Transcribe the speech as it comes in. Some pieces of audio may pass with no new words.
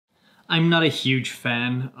I'm not a huge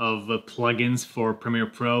fan of plugins for Premiere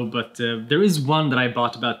Pro, but there is one that I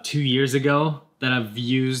bought about 2 years ago that I've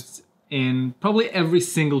used in probably every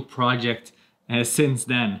single project since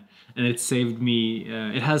then, and it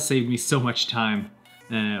has saved me so much time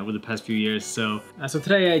over the past few years. So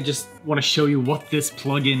today I just want to show you what this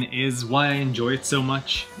plugin is, why I enjoy it so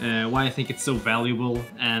much, why I think it's so valuable,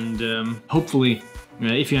 and hopefully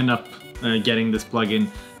if you end up getting this plugin,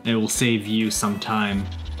 it will save you some time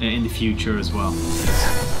in the future as well.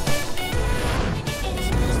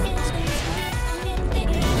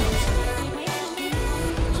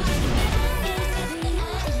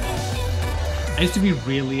 I used to be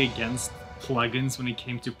really against plugins when it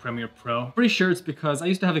came to Premiere Pro. Pretty sure it's because I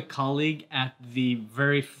used to have a colleague at the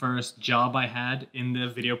very first job I had in the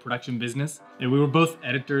video production business. And we were both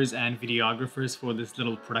editors and videographers for this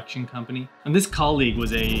little production company. And this colleague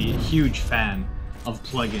was a huge fan of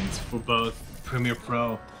plugins for both Premiere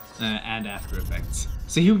Pro and After Effects.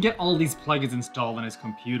 So he would get all these plugins installed on his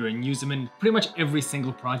computer and use them in pretty much every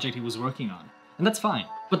single project he was working on. And that's fine.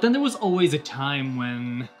 But then there was always a time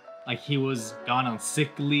when he was gone on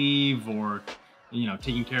sick leave, or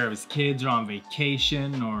taking care of his kids, or on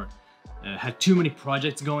vacation, or had too many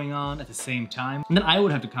projects going on at the same time. And then I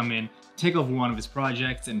would have to come in, take over one of his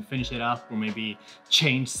projects and finish it up, or maybe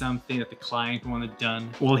change something that the client wanted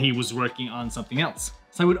done while he was working on something else.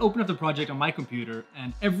 So I would open up the project on my computer,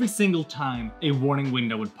 and every single time a warning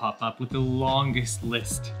window would pop up with the longest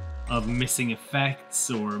list of missing effects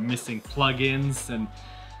or missing plugins, and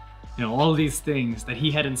all these things that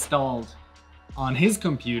he had installed on his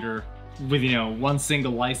computer with one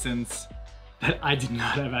single license that I did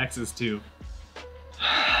not have access to.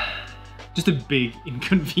 Just a big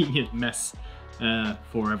inconvenient mess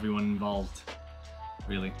for everyone involved.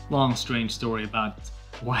 Really long, strange story about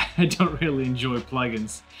why I don't really enjoy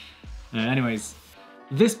plugins. Anyways,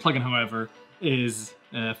 this plugin, however, is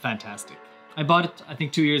fantastic. I bought it, I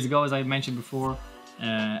think, 2 years ago, as I mentioned before,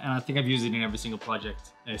 and I think I've used it in every single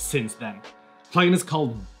project since then. The plugin is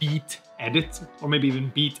called Beat Edit, or maybe even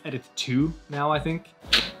Beat Edit 2 now, I think.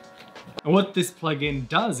 And what this plugin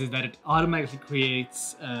does is that it automatically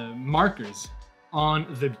creates markers on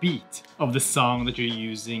the beat of the song that you're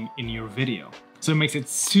using in your video. So it makes it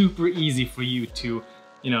super easy for you to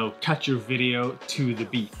cut your video to the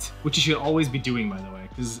beat, which you should always be doing, by the way,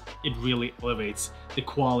 because it really elevates the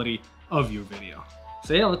quality of your video.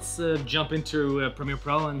 So yeah, let's jump into Premiere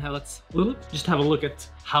Pro and let's just have a look at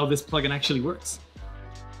how this plugin actually works.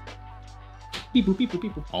 Beep boop, beep boop,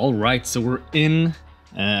 beep boop. All right, so we're in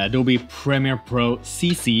Adobe Premiere Pro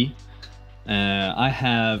CC. I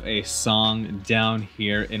have a song down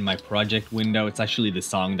here in my project window. It's actually the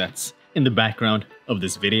song that's in the background of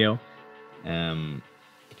this video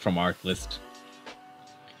from Artlist.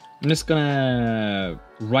 I'm just gonna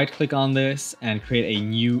right-click on this and create a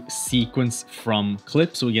new sequence from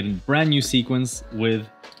clip, so we get a brand new sequence with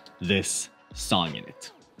this song in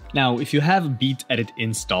it. Now, if you have Beat Edit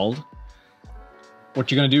installed,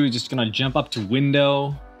 what you're gonna do is just gonna jump up to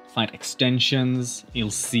Window, find Extensions,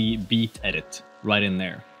 you'll see Beat Edit right in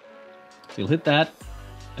there. So you'll hit that,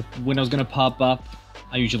 a window's gonna pop up.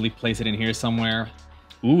 I usually place it in here somewhere.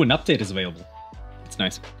 Ooh, an update is available. It's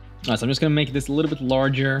nice. All right, so I'm just gonna make this a little bit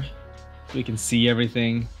larger so we can see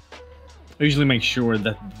everything. I usually make sure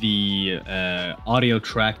that the audio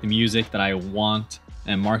track, the music that I want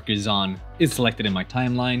markers on, is selected in my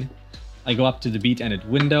timeline. I go up to the Beat Edit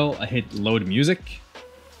window, I hit Load Music.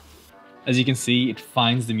 As you can see, it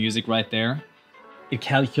finds the music right there. It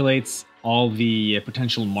calculates all the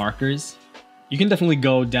potential markers. You can definitely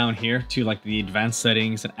go down here to the advanced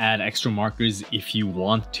settings and add extra markers if you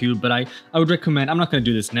want to, but I would recommend, I'm not going to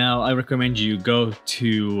do this now, I recommend you go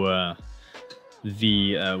to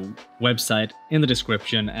the website in the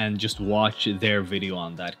description and just watch their video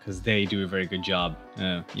on that, because they do a very good job,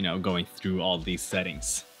 going through all these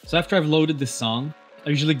settings. So after I've loaded this song,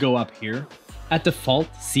 I usually go up here. At default,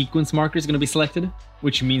 sequence marker is going to be selected,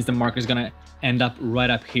 which means the marker is going to end up right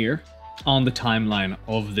up here on the timeline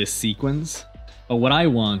of this sequence. But what I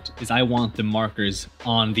want is I want the markers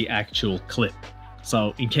on the actual clip.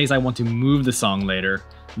 So in case I want to move the song later,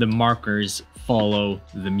 the markers follow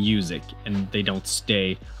the music and they don't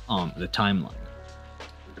stay on the timeline.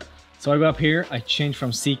 So I go up here, I change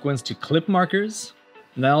from sequence to clip markers.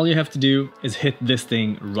 And then all you have to do is hit this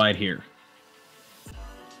thing right here.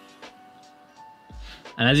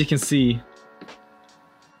 And as you can see,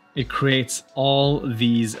 it creates all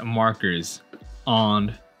these markers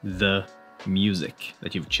on the music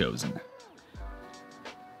that you've chosen.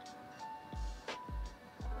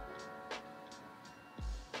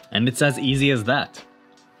 And it's as easy as that.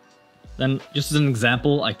 Then just as an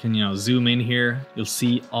example, I can, zoom in here. You'll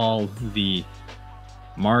see all the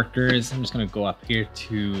markers. I'm just gonna go up here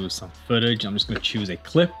to some footage. I'm just gonna choose a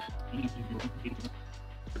clip.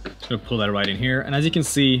 Just gonna pull that right in here. And as you can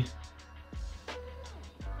see,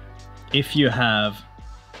 if you have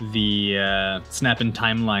the snap in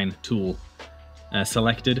timeline tool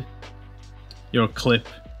selected, your clip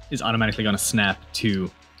is automatically gonna snap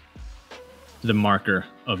to the marker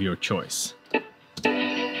of your choice.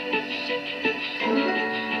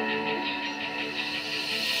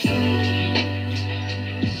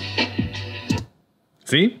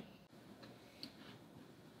 See?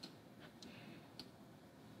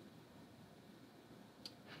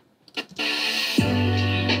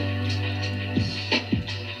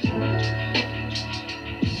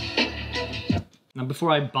 Now,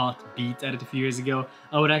 before I bought Beat Edit a few years ago,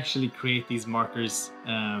 I would actually create these markers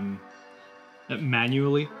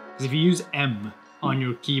manually. Because if you use M on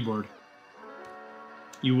your keyboard,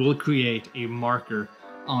 you will create a marker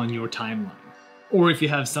on your timeline. Or if you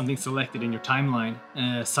have something selected in your timeline,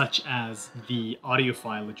 such as the audio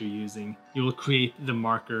file that you're using, you will create the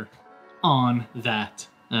marker on that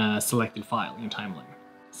selected file in your timeline.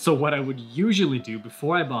 So what I would usually do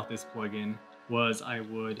before I bought this plugin was I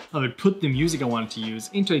would put the music I wanted to use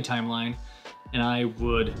into a timeline, and I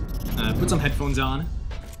would put some headphones on.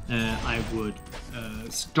 I would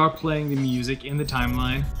start playing the music in the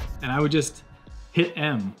timeline, and I would just hit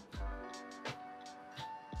M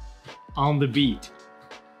on the beat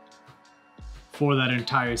for that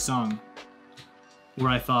entire song, where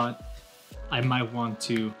I thought I might want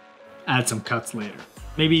to add some cuts later.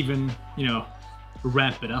 Maybe even,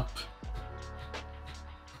 ramp it up.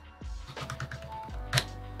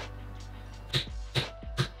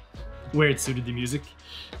 Where it suited the music,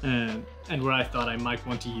 and where I thought I might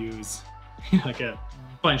want to use like a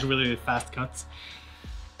bunch of really fast cuts.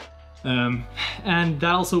 And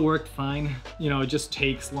that also worked fine. It just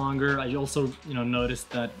takes longer. I also, noticed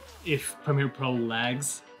that if Premiere Pro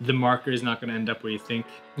lags, the marker is not going to end up where you think.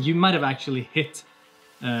 You might have actually hit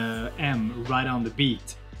M right on the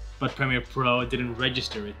beat, but Premiere Pro didn't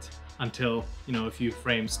register it until, a few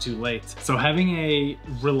frames too late. So having a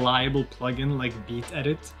reliable plugin like Beat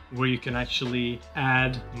Edit, where you can actually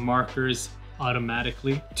add markers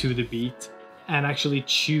automatically to the beat and actually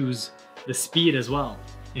choose the speed as well,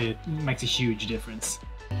 it makes a huge difference.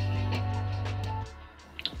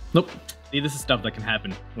 Nope. See, this is stuff that can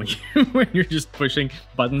happen when you're just pushing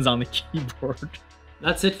buttons on the keyboard.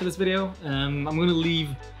 That's it for this video. I'm gonna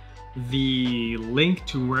leave the link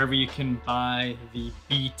to wherever you can buy the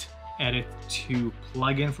Beat Edit 2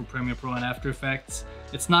 plugin for Premiere Pro and After Effects.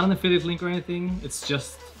 It's not an affiliate link or anything. It's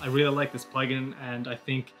just, I really like this plugin, and I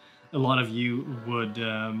think a lot of you would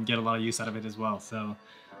get a lot of use out of it as well. So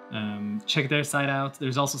check their site out.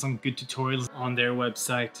 There's also some good tutorials on their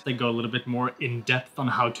website. They go a little bit more in depth on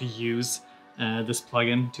how to use this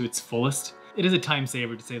plugin to its fullest. It is a time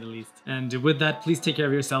saver, to say the least. And with that, please take care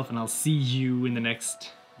of yourself, and I'll see you in the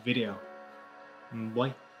next video.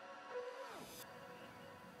 Bye.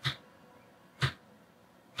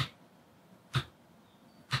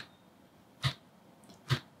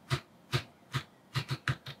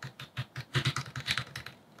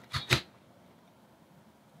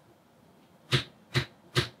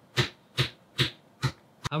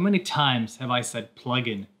 How many times have I said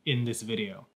plugin in this video?